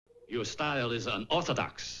Your style is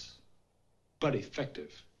unorthodox, but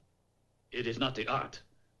effective. It is not the art,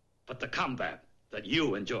 but the combat that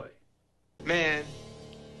you enjoy. Man,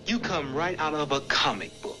 you come right out of a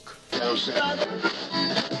comic book.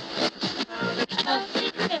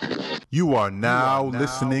 You are now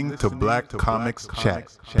listening to Black Comics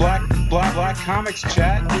Chat. Black Comics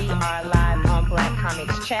Chat. We are live on Black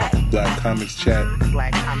Comics Chat. Black Comics Chat.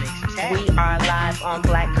 Black Comics Chat. We are live on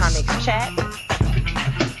Black Comics Chat.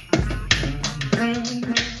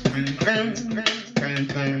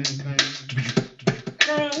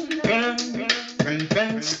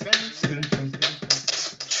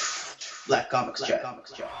 Black Comics Chat.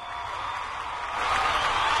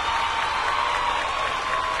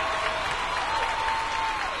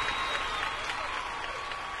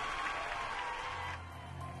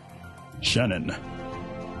 Shannon,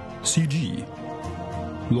 CG,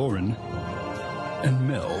 Lauren, and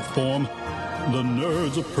Mel form the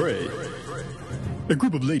Nerds of Prey. A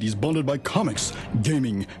group of ladies bonded by comics,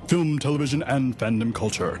 gaming, film, television, and fandom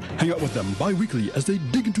culture. Hang out with them bi-weekly as they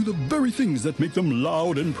dig into the very things that make them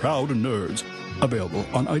loud and proud nerds. Available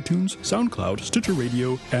on iTunes, SoundCloud, Stitcher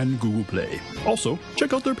Radio, and Google Play. Also,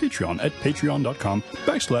 check out their Patreon at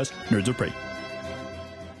patreon.com/Nerds of Prey.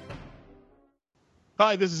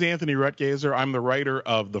 Hi, this is Anthony Rutgazer. I'm the writer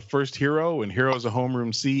of The First Hero and Heroes of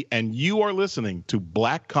Homeroom C, and you are listening to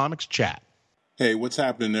Black Comics Chat. Hey, what's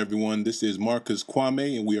happening, everyone? This is Marcus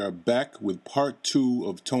Kwame, and we are back with part 2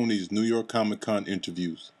 of Tony's New York Comic Con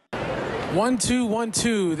interviews. 1 2 1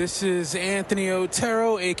 2. This is Anthony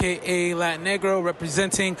Otero, aka Latinegro,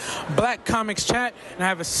 representing Black Comics Chat, and I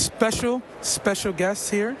have a special guest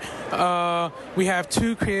here. We have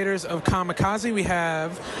two creators of Kamikaze. We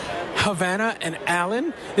have Havana and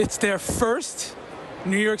Alan. It's their first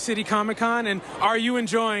New York City Comic Con, and are you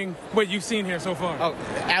enjoying what you've seen here so far? Oh,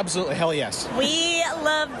 absolutely, hell yes. We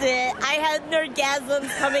loved it. I had nerdgasms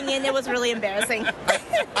coming in. It was really embarrassing.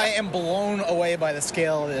 I am blown away by the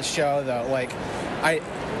scale of this show, though. Like, I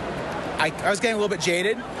was getting a little bit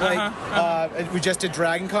jaded. Like, we just did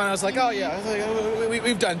Dragon Con. I was like, oh yeah,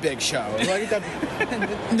 we've done big shows. Like,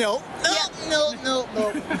 no.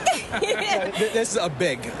 This is a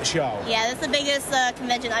big show. Yeah, this is the biggest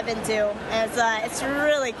convention I've been to, and it's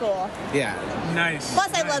really cool. Yeah. Nice.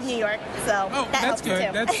 Plus, I love New York, so that helps good.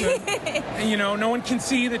 too. That's good. And you know, no one can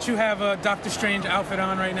see that you have a Doctor Strange outfit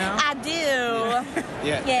on right now. I do.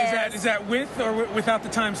 Yeah. Yes. Is that with or without the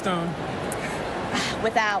time stone?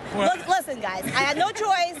 Without. Look, listen, guys. I had no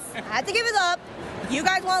choice. I had to give it up. You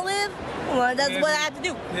guys want to live? Well, that's what I have to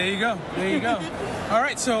do. There you go. All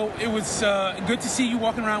right, so it was good to see you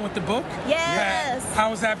walking around with the book. Yes. How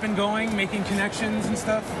has that been going? Making connections and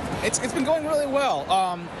stuff? It's been going really well.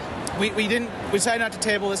 We decided not to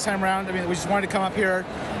table this time around. I mean, we just wanted to come up here,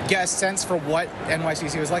 get a sense for what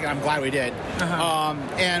NYCC was like, and I'm glad we did.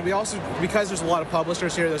 And we also, because there's a lot of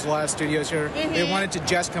publishers here, there's a lot of studios here, they wanted to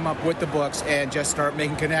just come up with the books and just start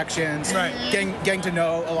making connections, getting to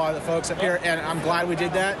know a lot of the folks up here, and I'm glad we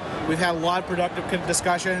did that. We've had a lot of productive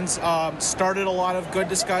discussions, started a lot of good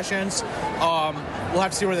discussions. We'll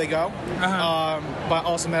have to see where they go. But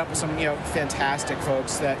also met up with some, fantastic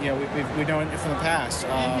folks that, we've known from the past.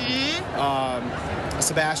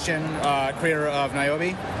 Sebastian, creator of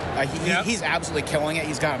Niobe. He's absolutely killing it.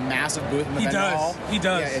 He's got a massive booth in the vendor hall. He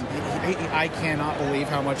does. Yeah, and I cannot believe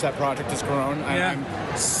how much that project has grown. Yeah. I'm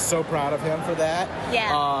so proud of him for that.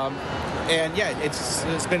 Yeah. And yeah, it's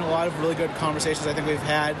been a lot of really good conversations I think we've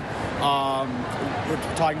had. We're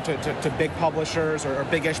talking to big publishers or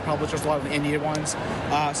big-ish publishers, a lot of the indie ones,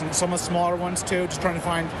 some of the smaller ones too, just trying to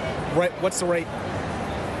find what's the right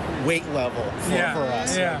weight level for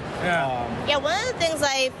us. Yeah, one of the things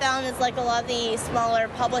I found is like a lot of the smaller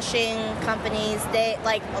publishing companies, a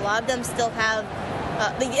lot of them still have,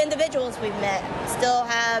 the individuals we've met still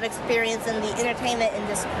have experience in the entertainment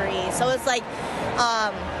industry. So it's like,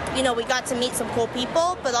 we got to meet some cool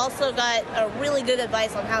people, but also got a really good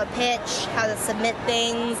advice on how to pitch, how to submit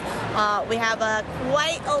things. We have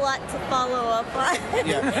quite a lot to follow up on.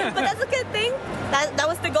 But that's a good thing. That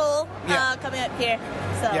was the goal coming up here.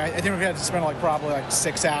 So. Yeah, I think we're going to spend probably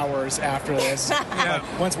 6 hours after this.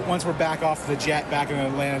 Once we're back off the jet back in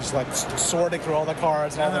Atlanta, just sorting through all the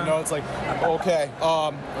cards and all the notes. Okay,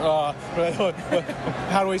 how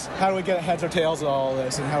do we get heads or tails of all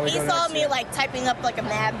this? And how we he saw me typing up a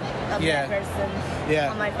map of that person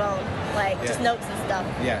on my phone, just notes and stuff.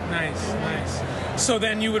 Yeah, nice. So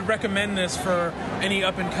then you would recommend this for any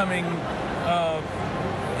up and coming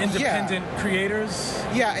independent creators?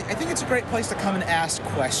 Yeah, I think it's a great place to come and ask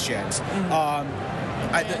questions.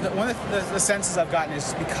 One of the senses I've gotten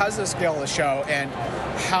is because of the scale of the show and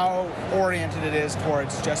how oriented it is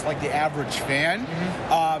towards just like the average fan.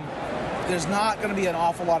 There's not going to be an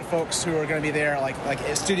awful lot of folks who are going to be there, like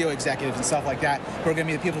studio executives and stuff like that, who are going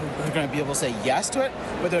to be the people who are going to be able to say yes to it.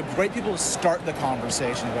 But they're great people to start the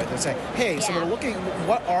conversation with and say, hey, so we're looking,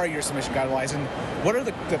 what are your submission guidelines and what are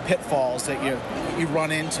the pitfalls that you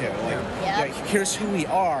run into? Like, here's who we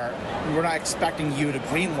are. We're not expecting you to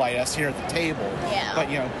greenlight us here at the table. But,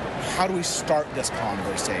 how do we start this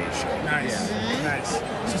conversation? Nice. Nice.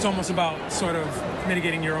 So it's almost about sort of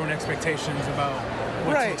mitigating your own expectations about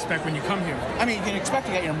what to expect when you come here. I mean, you can expect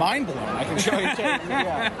to get your mind blown. I can show you.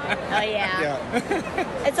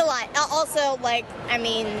 It's a lot. Also,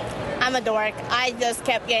 I'm a dork. I just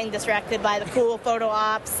kept getting distracted by the cool photo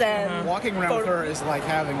ops and walking around with her is like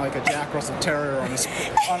having like a Jack Russell Terrier on a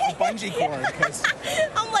bungee cord.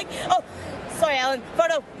 I'm like, oh. Sorry, Alan.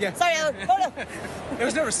 Photo. Sorry, Alan. Photo. It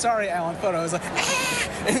was never sorry, Alan. Photo. It was like,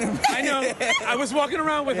 I know. I was walking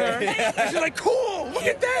around with her. And she's like, cool. Look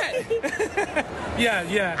at that.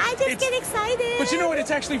 Yeah. I just get excited. But you know what?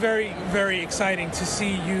 It's actually very, very exciting to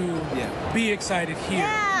see you be excited here.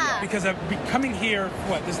 Yeah. Because coming here,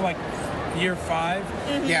 this is like year 5.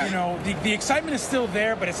 The excitement is still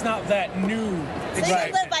there, but it's not that new. So you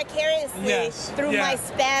can live vicariously through my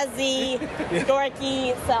spazzy,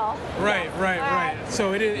 dorky self. Right.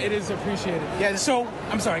 So it is appreciated. Yeah. So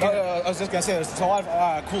I'm sorry. I was just gonna say there's a lot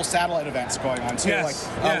of cool satellite events going on too.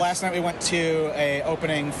 Last night we went to a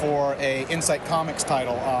opening for a Insight Comics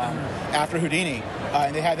title after Houdini,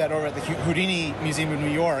 and they had that over at the Houdini Museum in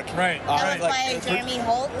New York. That was by Jeremy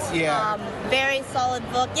Holt. Very solid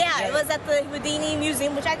book. It was at the Houdini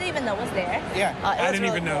Museum, which I didn't even know was there. I didn't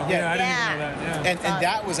even know. I didn't even know that. And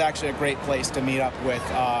that was actually a great place to meet up with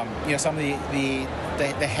some of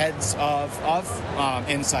the heads of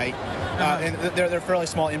Insight. And they're fairly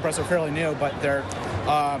small. Impress are fairly new, but they're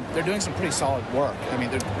doing some pretty solid work. I mean,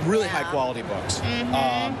 they're really high quality books.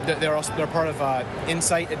 They're part of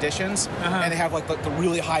Insight Editions, and they have like the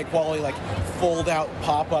really high quality like fold out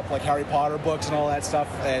pop up like Harry Potter books and all that stuff.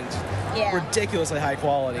 And ridiculously high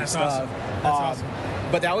quality stuff. Awesome.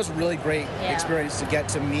 But that was a really great experience to get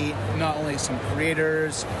to meet not only some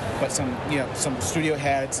creators, but some studio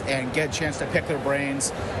heads and get a chance to pick their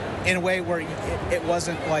brains in a way where it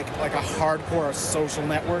wasn't like a hardcore social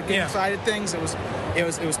networking side of things. It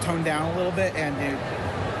was toned down a little bit, and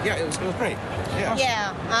it was great.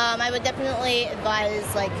 I would definitely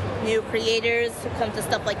advise like new creators who come to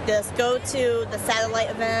stuff like this, go to the satellite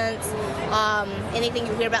events. Anything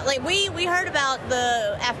you hear about, like we heard about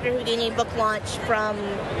the After Houdini book launch from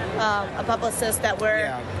a publicist that we're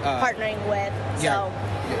partnering with.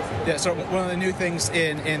 So one of the new things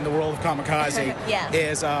in the world of Kamikaze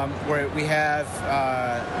is where we have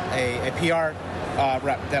a PR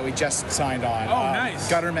rep that we just signed on. Nice.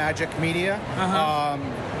 Gutter Magic Media.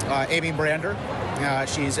 Amy Brander.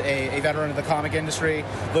 She's a veteran of the comic industry,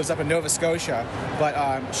 lives up in Nova Scotia, but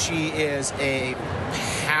she is a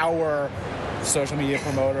power social media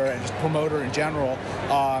promoter and just promoter in general.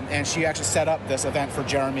 And she actually set up this event for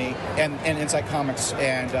Jeremy and Insight Comics,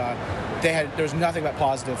 and there was nothing but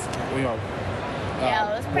positive, it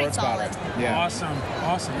was pretty words solid. about it.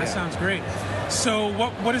 Awesome. That sounds great. So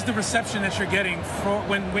what is the reception that you're getting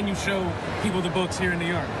when you show people the books here in New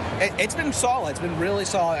York? It's been solid. It's been really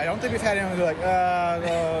solid. I don't think we've had anyone be like,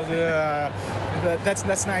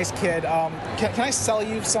 that's nice, kid. Can I sell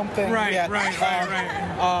you something? Right.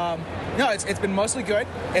 No, it's been mostly good.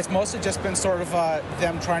 It's mostly just been sort of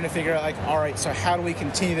them trying to figure out, like, all right, so how do we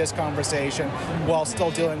continue this conversation while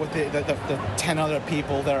still dealing with the 10 other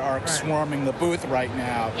people that are swarming the booth right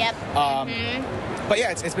now? But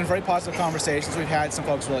yeah, it's been very positive conversations. We've had some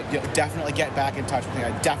folks who are like, definitely get back in touch with me.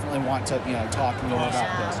 I definitely want to talk to you about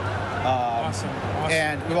this. Awesome.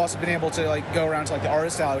 And we've also been able to go around to the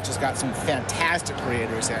Artist Alley, which has got some fantastic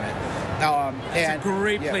creators in it. It's a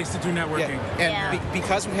great place to do networking. And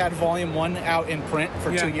because we had Volume 1 out in print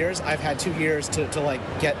for 2 years, I've had 2 years to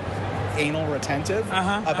get anal retentive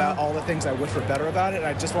about all the things I wish were better about it, and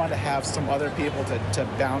I just wanted to have some other people to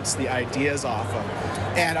bounce the ideas off of.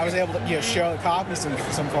 And I was able to show the copies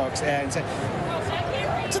to some folks and say,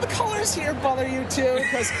 do the colors here bother you too?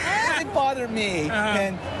 Because they bother me.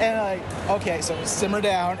 And okay, so simmer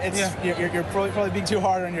down. You're probably being too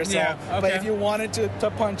hard on yourself. But if you wanted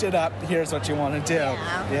to punch it up, here's what you want to do.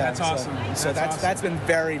 That's awesome. So that's been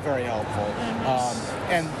very, very helpful.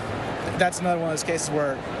 And that's another one of those cases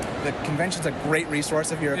where the convention's a great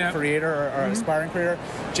resource if you're a creator or aspiring creator.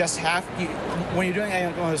 Just when you're doing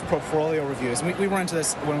one of those portfolio reviews, we run into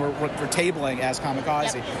this when we're tabling as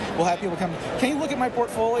Kamikaze. Yep. We'll have people come, can you look at my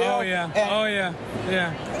portfolio? Oh, yeah.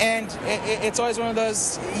 And it's always one of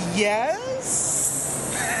those, yes.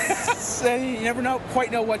 And you never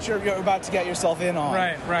quite know what you're about to get yourself in on.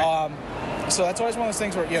 Right. So that's always one of those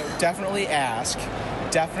things where definitely ask.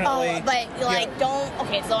 Definitely. Oh, but don't.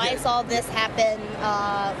 Okay, so I saw this happen.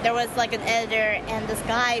 There was like an editor, and this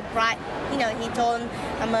guy brought. He told him,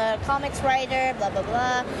 I'm a comics writer, blah blah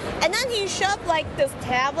blah, and then he shoved like this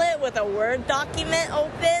tablet with a Word document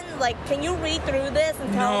open. Like, can you read through this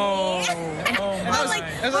and tell me? Oh my. I was like,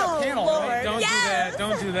 panel, Lord, right? Don't do that.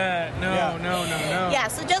 Don't do that. No. Yeah.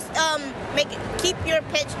 So just keep your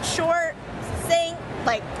pitch short, succinct,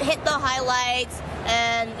 like hit the highlights.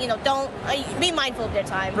 And don't be mindful of their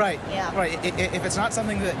time. Right. Yeah. Right. If it's not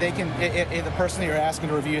something that they can, if the person that you're asking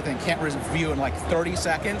to review thing can't review in like 30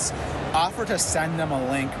 seconds, offer to send them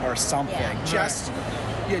a link or something. Yeah.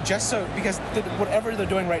 Just so, because whatever they're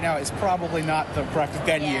doing right now is probably not the correct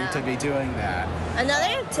venue to be doing that.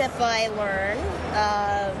 Another tip I learned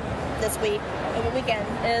this weekend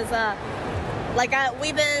is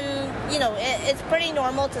we've been, it's pretty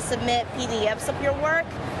normal to submit PDFs of your work.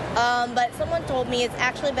 But someone told me it's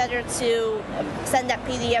actually better to send that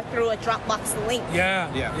PDF through a Dropbox link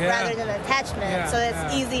rather than an attachment, so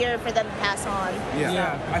it's easier for them to pass on.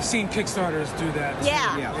 Yeah. I've seen Kickstarters do that too.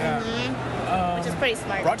 Yeah. Which is pretty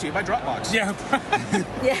smart. Brought to you by Dropbox. Yeah.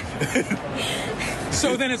 Yeah.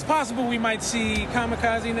 So then it's possible we might see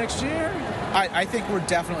Kamikaze next year? I think we're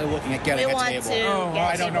definitely looking at getting a table.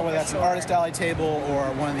 I don't know whether that's an artist alley table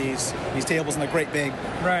or one of these tables in the great big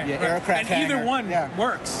aircraft hangar. Either one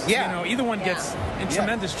works. Yeah. Either one gets in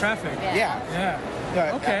tremendous traffic. Yeah.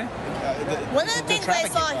 Okay. One of the things I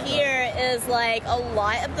saw here is like a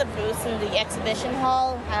lot of the booths in the exhibition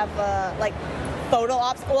hall have like photo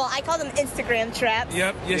ops. Well, I call them Instagram traps.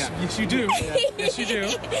 Yep. Yes, you do. Yes, you do.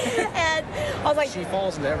 And I was like, she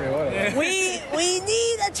falls into every one of them. We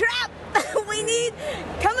need a trap. We need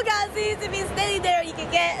Kamikaze to be standing there. You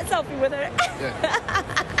can get a selfie with her.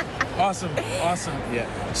 Awesome.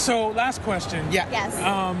 Yeah. So, last question. Yeah. Yes.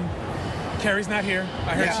 Carrie's not here.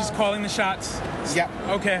 I heard she's calling the shots. Yeah.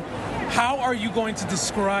 Okay. How are you going to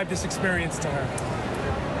describe this experience to her?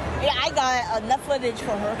 Yeah, I got enough footage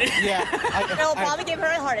for her. Yeah. It'll probably give her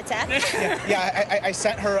a heart attack. I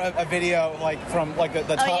sent her a video from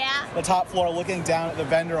the top floor looking down at the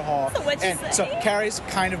vendor hall. So what'd you say? So Carrie's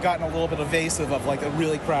kind of gotten a little bit evasive of like the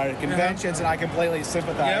really crowded conventions, and I completely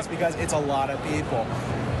sympathize because it's a lot of people.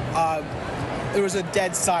 There was a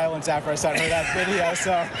dead silence after I sent her that video,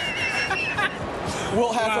 so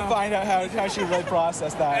we'll have to find out how she really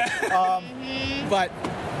processed that. But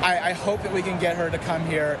I hope that we can get her to come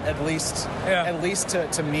here at least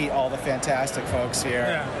to meet all the fantastic folks here.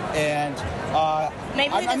 Yeah. And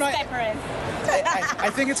maybe we just Skype her in. I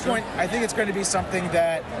think it's going to be something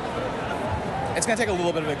that it's going to take a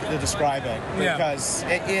little bit of describing because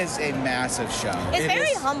it is a massive show. It's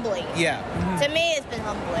very humbling. Yeah. To me, it's been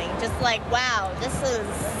humbling. Just like, wow, this is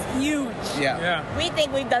huge. Yeah. We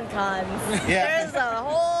think we've done cons. Yeah. There's a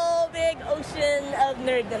whole big ocean of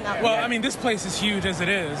nerddom out there. Well, I mean, this place is huge as it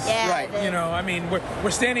is. Yeah, right. it is. You know, I mean,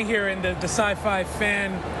 we're standing here in the sci-fi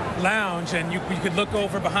fan lounge, and you could look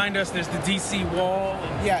over behind us. There's the DC wall.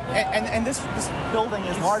 Yeah, and this building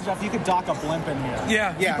is large enough you could dock a blimp in here.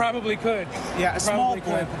 Yeah, you probably could. Yeah, a small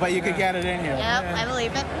Probably blimp, could. but you could get it in here. Yep, I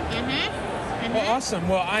believe it. Well, awesome.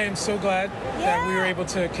 Well, I am so glad that we were able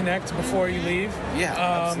to connect before you leave. Yeah,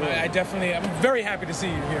 absolutely. I'm very happy to see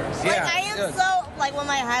you here. So. Like, I am so, like, one of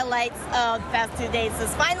my highlights of the past 2 days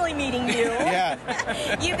is finally meeting you. Yeah.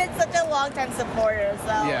 You've been such a long-time supporter,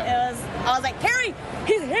 so I was like, Carrie,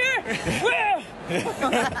 he's here!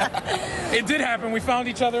 It did happen. We found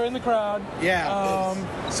each other in the crowd. Yeah.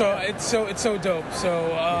 So it's so dope.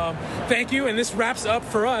 So thank you. And this wraps up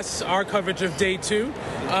for us our coverage of day 2.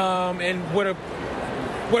 And what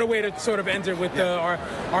a way to sort of end it with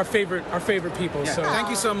our favorite people. Yeah. So thank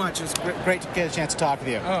you so much. It's great to get a chance to talk with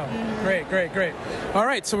you. Oh, great. All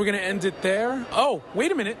right, so we're gonna end it there. Oh,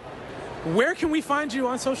 wait a minute. Where can we find you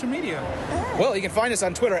on social media? Well, you can find us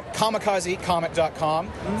on Twitter at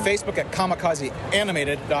kamikazecomic.com, Facebook at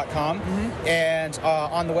kamikazeanimated.com, and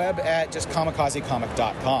on the web at just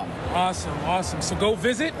kamikazecomic.com. Awesome. So go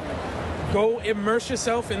visit, go immerse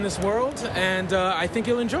yourself in this world, and I think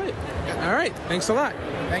you'll enjoy it. All right, thanks a lot.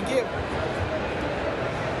 Thank you.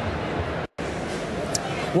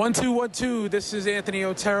 1 2 1 2. This is Anthony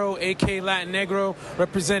Otero, aka Latin Negro,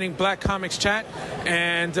 representing Black Comics Chat,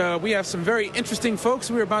 and we have some very interesting folks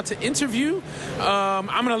we're about to interview. I'm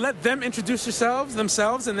going to let them introduce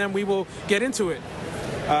themselves, and then we will get into it.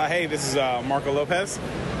 Hey, this is Marco Lopez.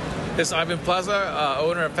 This is Ivan Plaza,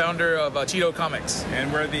 owner and founder of Cheeto Comics.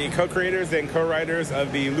 And we're the co-creators and co-writers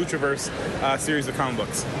of the Luchaverse series of comic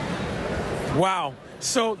books. Wow.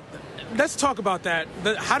 So let's talk about that.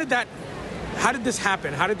 How did this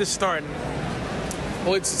happen? How did this start?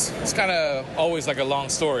 Well, it's kind of always like a long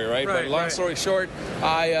story, right? But long story short,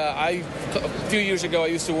 a few years ago, I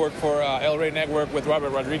used to work for El Rey Network with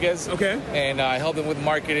Robert Rodriguez. Okay. And I helped him with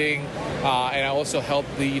marketing, and I also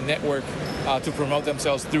helped the network to promote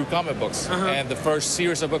themselves through comic books. And the first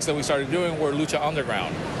series of books that we started doing were Lucha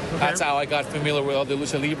Underground. Okay. That's how I got familiar with all the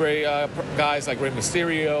Lucha Libre guys like Rey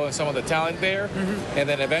Mysterio and some of the talent there. And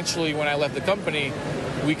then eventually, when I left the company,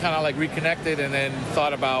 we kind of like reconnected and then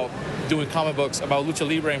thought about doing comic books about Lucha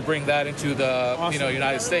Libre and bring that into the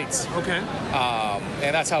United States. Okay.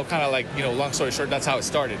 And that's how kind of like, long story short, that's how it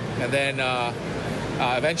started. And then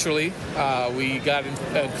eventually we got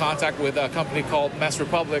in contact with a company called Mass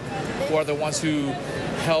Republic, who are the ones who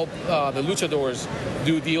help the luchadors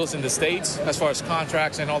do deals in the States as far as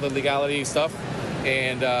contracts and all the legality stuff.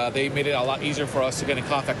 And they made it a lot easier for us to get in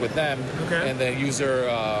contact with them and then use their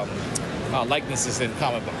likenesses in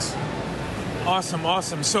comic books.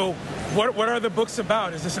 Awesome. So what are the books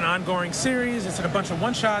about? Is this an ongoing series? Is it a bunch of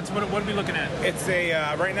one-shots? What are we looking at? It's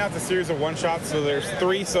right now it's a series of one-shots, so there's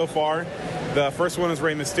 3 so far. The first one is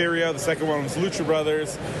Rey Mysterio, the second one was Lucha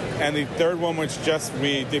Brothers, and the third one, which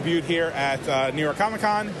we debuted here at New York Comic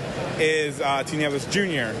Con, is Tinieblas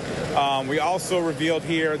Jr. We also revealed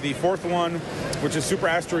here the 4th one, which is Super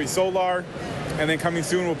Asteroid Solar, and then coming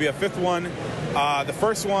soon will be a 5th one. The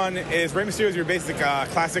first one is Rey Mysterio is your basic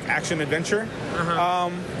classic action adventure.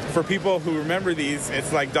 For people who remember these,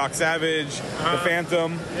 it's like Doc Savage, The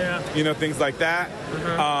Phantom, things like that.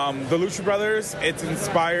 The Lucha Brothers, it's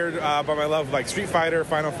inspired by my love of like Street Fighter,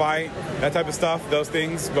 Final Fight, that type of stuff. Those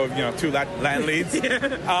things, both 2 Latin leads.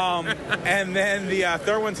 And then the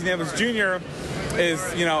third one, Tinieblas Jr., is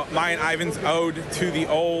my and Ivan's ode to the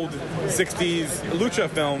old 60s lucha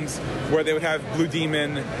films where they would have Blue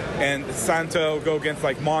Demon and Santo go against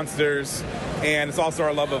like monsters, and it's also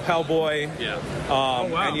our love of Hellboy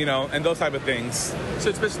and and those type of things. So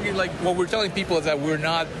it's basically like what we're telling people is that we're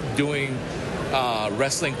not doing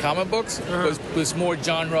wrestling comic books, but it's more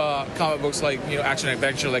genre comic books like action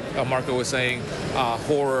adventure, like Marco was saying,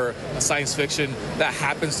 horror, science fiction that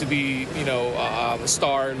happens to be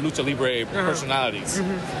star Lucha Libre personalities.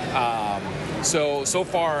 So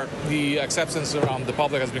far the acceptance around the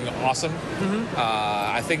public has been awesome.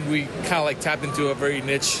 I think we kind of like tapped into a very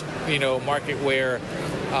niche market where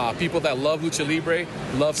people that love Lucha Libre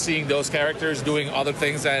love seeing those characters doing other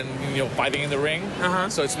things than fighting in the ring.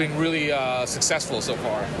 So it's been really successful so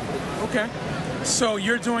far. Okay. So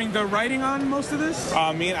you're doing the writing on most of this?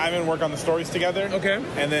 Me and Ivan work on the stories together. Okay.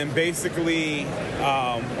 And then basically, so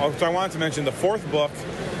I wanted to mention the 4th book,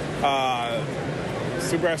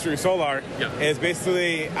 Super Asteroid Solar, is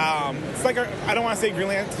basically, it's like, I don't want to say Green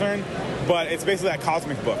Lantern, but it's basically a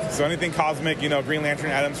cosmic book. So anything cosmic, Green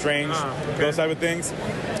Lantern, Adam Strange, those type of things,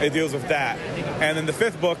 it deals with that. And then the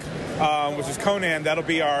 5th book, which is Conan, that'll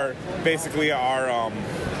be our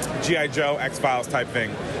G.I. Joe, X-Files type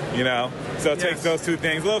thing, So it takes those 2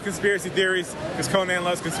 things. A little conspiracy theories, because Conan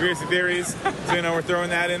loves conspiracy theories. So, we're throwing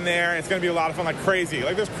that in there. And it's going to be a lot of fun, like crazy.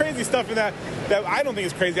 Like, there's crazy stuff in that I don't think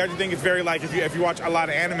is crazy. I just think it's very, like, if you watch a lot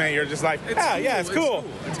of anime, you're just like, it's cool.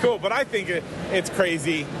 It's cool. But I think it's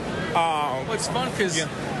crazy. Well, it's fun because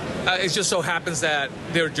it just so happens that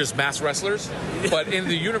they're just mass wrestlers. But in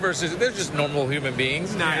the universe, they're just normal human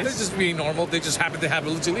beings. Nice. They're just being normal. They just happen to have a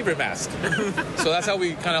Lucha Libre mask. So that's how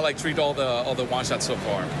we kind of like treat all the one-shots so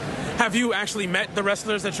far. Have you actually met the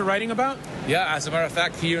wrestlers that you're writing about? Yeah, as a matter of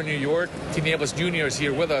fact, here in New York, Tinieblas Jr. is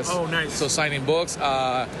here with us. Oh, nice. So signing books.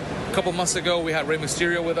 A couple months ago, we had Rey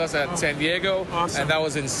Mysterio with us at San Diego. Awesome. And that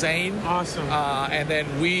was insane. Awesome. And then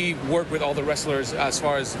we work with all the wrestlers as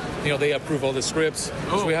far as, they approve all the scripts.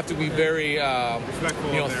 So we have to be very,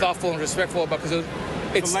 thoughtful and respectful about, because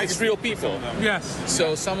it's real people. Yes.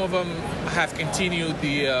 So some of them have continued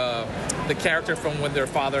the character from when their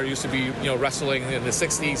father used to be, wrestling in the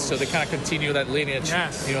 60s. So they kind of continue that lineage,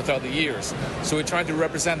 throughout the years. So we try to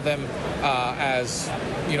represent them as,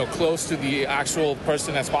 close to the actual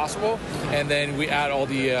person as possible. And then we add all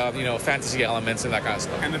the, fantasy elements and that kind of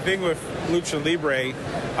stuff. And the thing with Lucha Libre,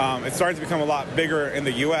 it's starting to become a lot bigger in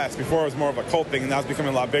the U.S. Before it was more of a cult thing, and now it's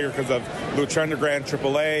becoming a lot bigger because of Lucha Underground,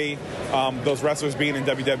 AAA, those wrestlers being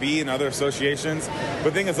in WWE and other associations. But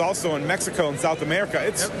the thing is also in Mexico and South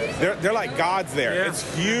America, they're like gods there. Yeah.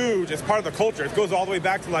 It's huge. It's part of the culture. It goes all the way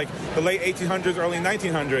back to like the late 1800s, early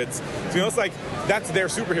 1900s. So it's like that's their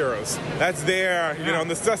superheroes. That's their and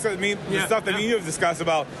the stuff that you have discussed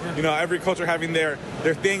about every culture having their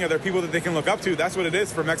thing or their people that they can look up to. That's what it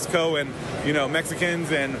is for Mexico and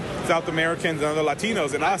Mexicans and South Americans and other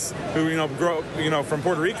Latinos and us who grow from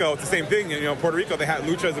Puerto Rico. It's the same thing. Puerto Rico, they had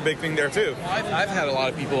lucha is a big thing there too. I've had a lot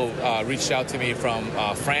of people reach out to me from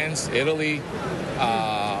France, Italy,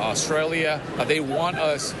 Australia. They want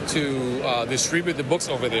us to distribute the books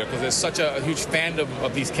over there because there's such a huge fandom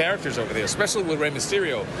of these characters over there, especially with Rey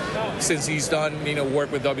Mysterio, since he's done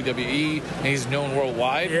work with WWE and he's known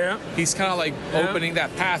worldwide. Yeah. He's kind of like opening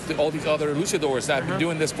that path to all these other luchadors that have been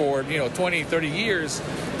doing this for 20, 30 years.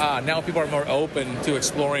 Now people are more open to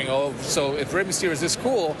exploring. So if Rey Mysterio is this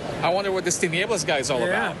cool, I wonder what this Tinieblas guy is all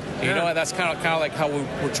about. And that's kind of like how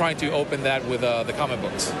we're trying to open that with the comic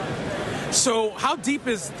books. So how deep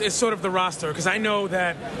is sort of the roster? Because I know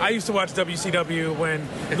that I used to watch WCW when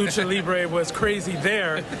Lucha Libre was crazy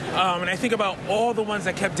there. And I think about all the ones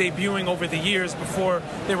that kept debuting over the years before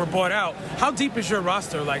they were bought out. How deep is your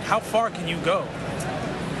roster? Like, how far can you go?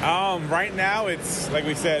 Right now, it's, like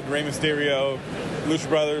we said, Rey Mysterio, Lucha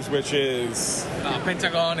Brothers, which is...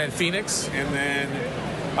 Pentagon and Phoenix. And then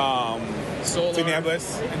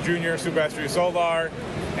Tinieblas and Junior, Super Astro Solar,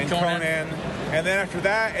 and Conan. And then after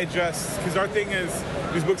that, it just, because our thing is,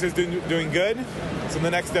 these books is doing good. So the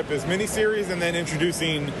next step is miniseries and then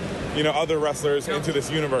introducing, other wrestlers into this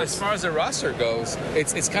universe. As far as the roster goes,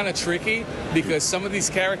 it's kind of tricky because some of these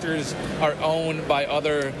characters are owned by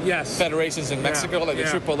other federations in Mexico, like the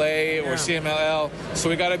AAA or CMLL. So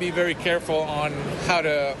we got to be very careful on how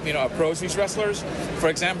to, approach these wrestlers. For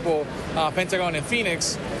example, Pentagon and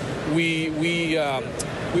Phoenix,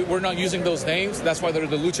 we're not using those names. That's why they're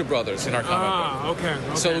the Lucha Brothers in our comic book.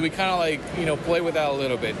 Okay. So we kind of like, play with that a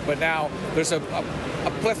little bit. But now there's a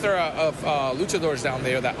plethora of luchadors down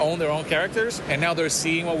there that own their own characters. And now they're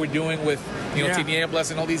seeing what we're doing with,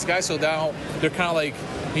 Tinieblas and all these guys. So now they're kind of like,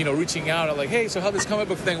 reaching out and like, hey, so how does this comic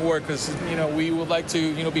book thing work? Because, we would like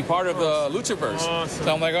to, be part of the Luchaverse. Awesome.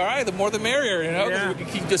 So I'm like, all right, the more the merrier, because we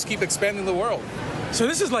can just keep expanding the world. So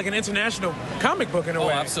this is like an international comic book in a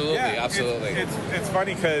way. Absolutely, absolutely. It's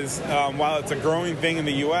funny because while it's a growing thing in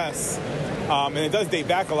the U.S., and it does date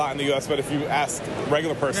back a lot in the U.S., but if you ask a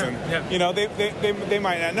regular person, they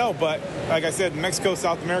might not know. But like I said, Mexico,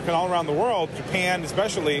 South America, and all around the world, Japan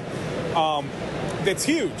especially, it's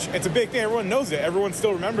huge. It's a big thing. Everyone knows it. Everyone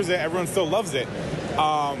still remembers it. Everyone still loves it.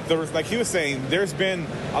 There was, like he was saying, there's been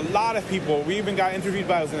a lot of people. We even got interviewed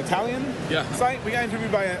by an Italian site. We got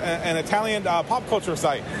interviewed by an Italian pop culture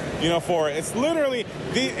site. For it. It's literally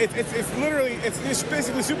it's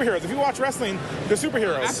basically superheroes. If you watch wrestling, they're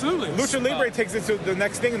superheroes. Absolutely. Lucha Libre takes it to the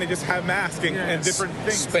next thing, and they just have masking and different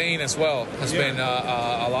things. Spain as well has been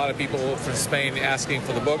a lot of people from Spain asking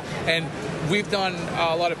for the book, and we've done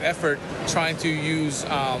a lot of effort trying to use.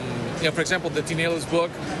 For example, the Tinieblas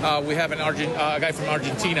book, we have a guy from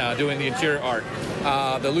Argentina doing the interior art.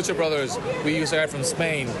 The Lucha Brothers, we use a guy from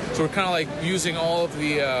Spain. So we're kind of like using all of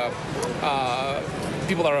the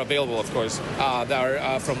people that are available, of course, that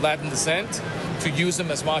are from Latin descent, to use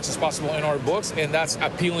them as much as possible in our books, and that's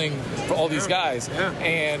appealing for all these guys.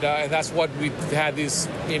 And that's what we've had this,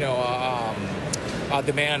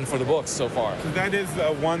 demand for the books so far. That is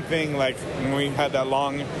one thing, like when we had that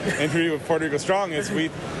long interview with Puerto Rico Strong,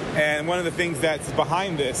 and one of the things that's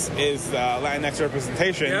behind this is Latinx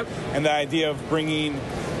representation and the idea of bringing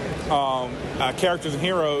characters and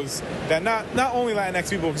heroes that not only Latinx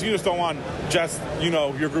people, because you just don't want just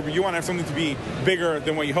your group. You want to have something to be bigger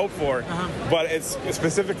than what you hope for. But it's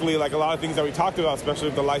specifically like a lot of things that we talked about, especially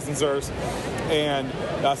with the licensors and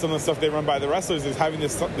some of the stuff they run by the wrestlers, is having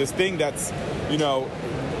this thing that's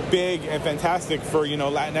big and fantastic for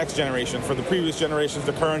Latinx generation, for the previous generations,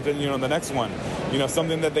 the current, and the next one.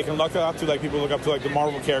 Something that they can look up to, like people look up to like the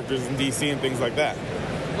Marvel characters in DC and things like that.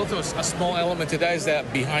 Also, a small element to that is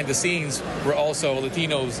that behind the scenes, we're also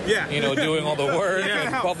Latinos, doing all the work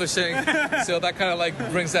and publishing. So that kind of like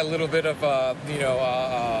brings that little bit of,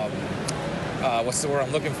 what's the word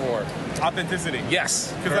I'm looking for? Authenticity.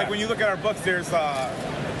 Yes. Because like when you look at our books, there's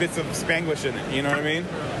bits of Spanglish in it. You know what I mean?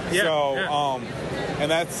 And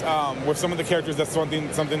that's with some of the characters. That's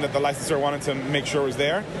something that the licensor wanted to make sure was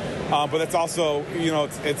there. But that's also,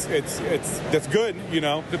 it's that's good,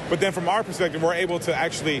 But then from our perspective, we're able to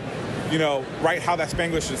actually, write how that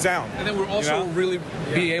Spanglish should sound. And then we're also really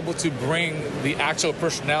be able to bring the actual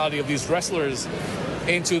personality of these wrestlers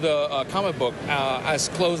into the comic book as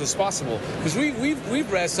close as possible, because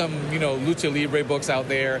we've read some lucha libre books out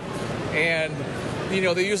there, and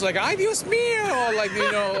they use like "ay Dios mío," like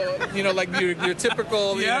like your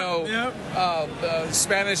typical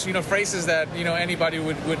Spanish phrases that anybody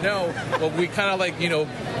would know. But we kind of like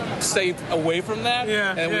stay away from that,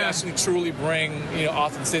 and we actually truly bring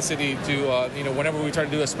authenticity to whenever we try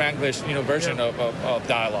to do a Spanglish version of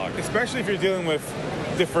dialogue. Especially if you're dealing with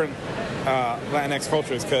different Latinx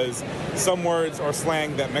cultures, because some words or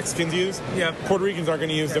slang that Mexicans use, Puerto Ricans aren't going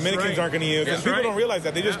to use, Dominicans aren't going to use, and people don't realize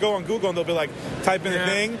that. They just go on Google and they'll be like, type in the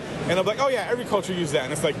thing, and they'll be like, oh yeah, every culture uses that,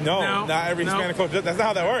 and it's like, no, not every Hispanic culture. That's not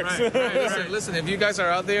how that works. Listen, if you guys are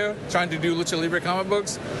out there trying to do Lucha Libre comic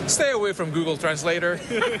books, stay away from Google Translator.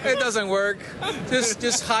 It doesn't work.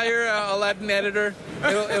 Just hire a Latin editor.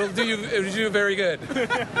 It'll do you very good.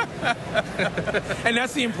 And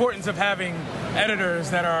that's the importance of having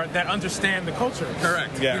editors that understand the culture.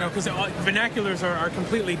 Correct. Because vernaculars are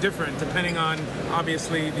completely different depending on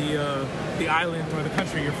obviously the island or the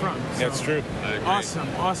country you're from. So, that's true.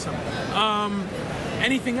 Awesome.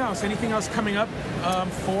 Anything else? Anything else coming up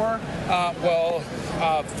for?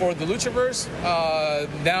 For the Luchaverse,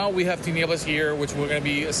 now we have Tinieblas here, which we're going to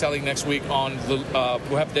be selling next week on the.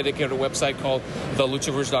 We have a dedicated website called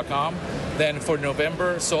theluchaverse.com. Then for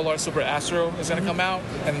November, Solar Super Astro is going to come out,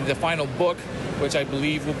 and the final book, which I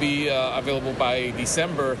believe will be available by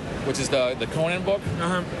December, which is the Conan book.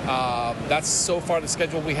 That's so far the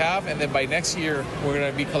schedule we have, and then by next year we're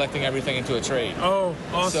going to be collecting everything into a trade. Oh,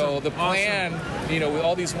 awesome! So the plan, with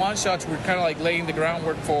all these one shots, we're kind of like laying the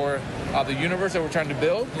groundwork for the universe that we're trying to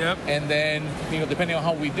build. And then, depending on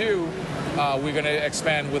how we do, we're going to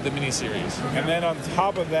expand with the miniseries. And then on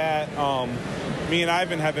top of that, me and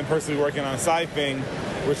Ivan have been personally working on a side thing,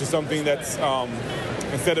 which is something that's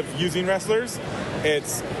instead of using wrestlers,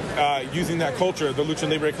 it's using that culture, the Lucha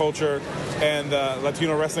Libre culture and the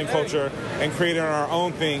Latino wrestling culture, and creating our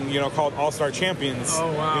own thing, called All-Star Champions.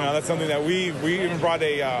 Oh, wow. That's something that we even brought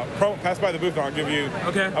a pass by the booth, and I'll give you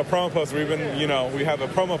a promo poster. We've been, we have a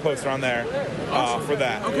promo poster on there for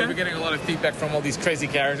that. We've been getting a lot of feedback from all these crazy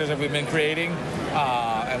characters that we've been creating,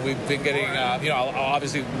 and we've been getting,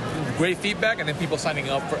 obviously great feedback, and then people signing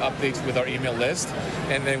up for updates with our email list,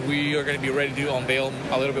 and then we are going to be ready to unveil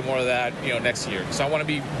a little bit more of that, next year. So I want to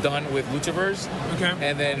be done with Luchaverse,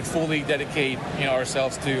 and then fully dedicate,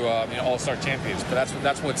 ourselves to, All-Star Champions. But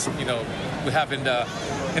that's what's, we have in the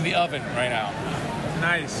oven right now.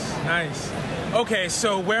 Nice. Okay,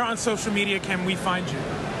 so where on social media can we find you?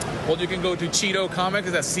 Well, you can go to Chido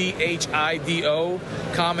Comics, that's CHIDO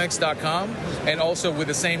comics.com, and also with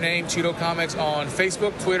the same name, Chido Comics, on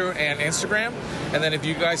Facebook, Twitter, and Instagram. And then if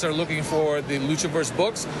you guys are looking for the Luchaverse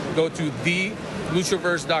books, go to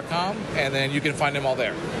theluchaverse.com, and then you can find them all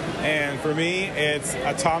there. And for me, it's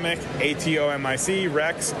Atomic, ATOMIC,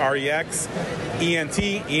 Rex, REX,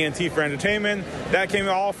 ENT for entertainment. That came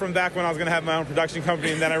all from back when I was going to have my own production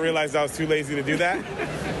company, and then I realized I was too lazy to do that.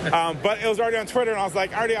 But it was already on Twitter, and I was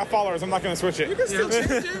like, I already have followers. I'm not going to switch it. You can still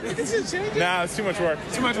change it. Nah, it's too much work.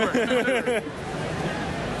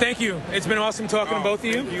 Thank you. It's been awesome talking to both of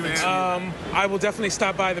you. Thank you, man. I will definitely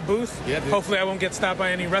stop by the booth. Hopefully I won't get stopped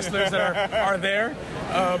by any wrestlers that are there.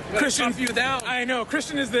 Christian, you down. I know.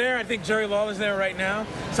 Christian is there. I think Jerry Lawler's there right now.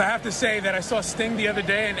 So I have to say that I saw Sting the other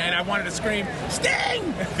day, and I wanted to scream,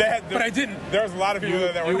 Sting! But I didn't. There was a lot of you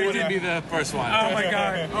that were You wouldn't be the first one. Oh,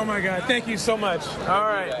 my God. Thank you so much. All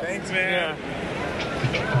right. Thanks, man.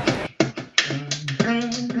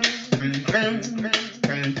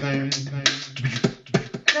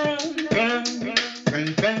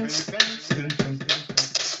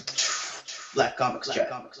 Black Comics Chat.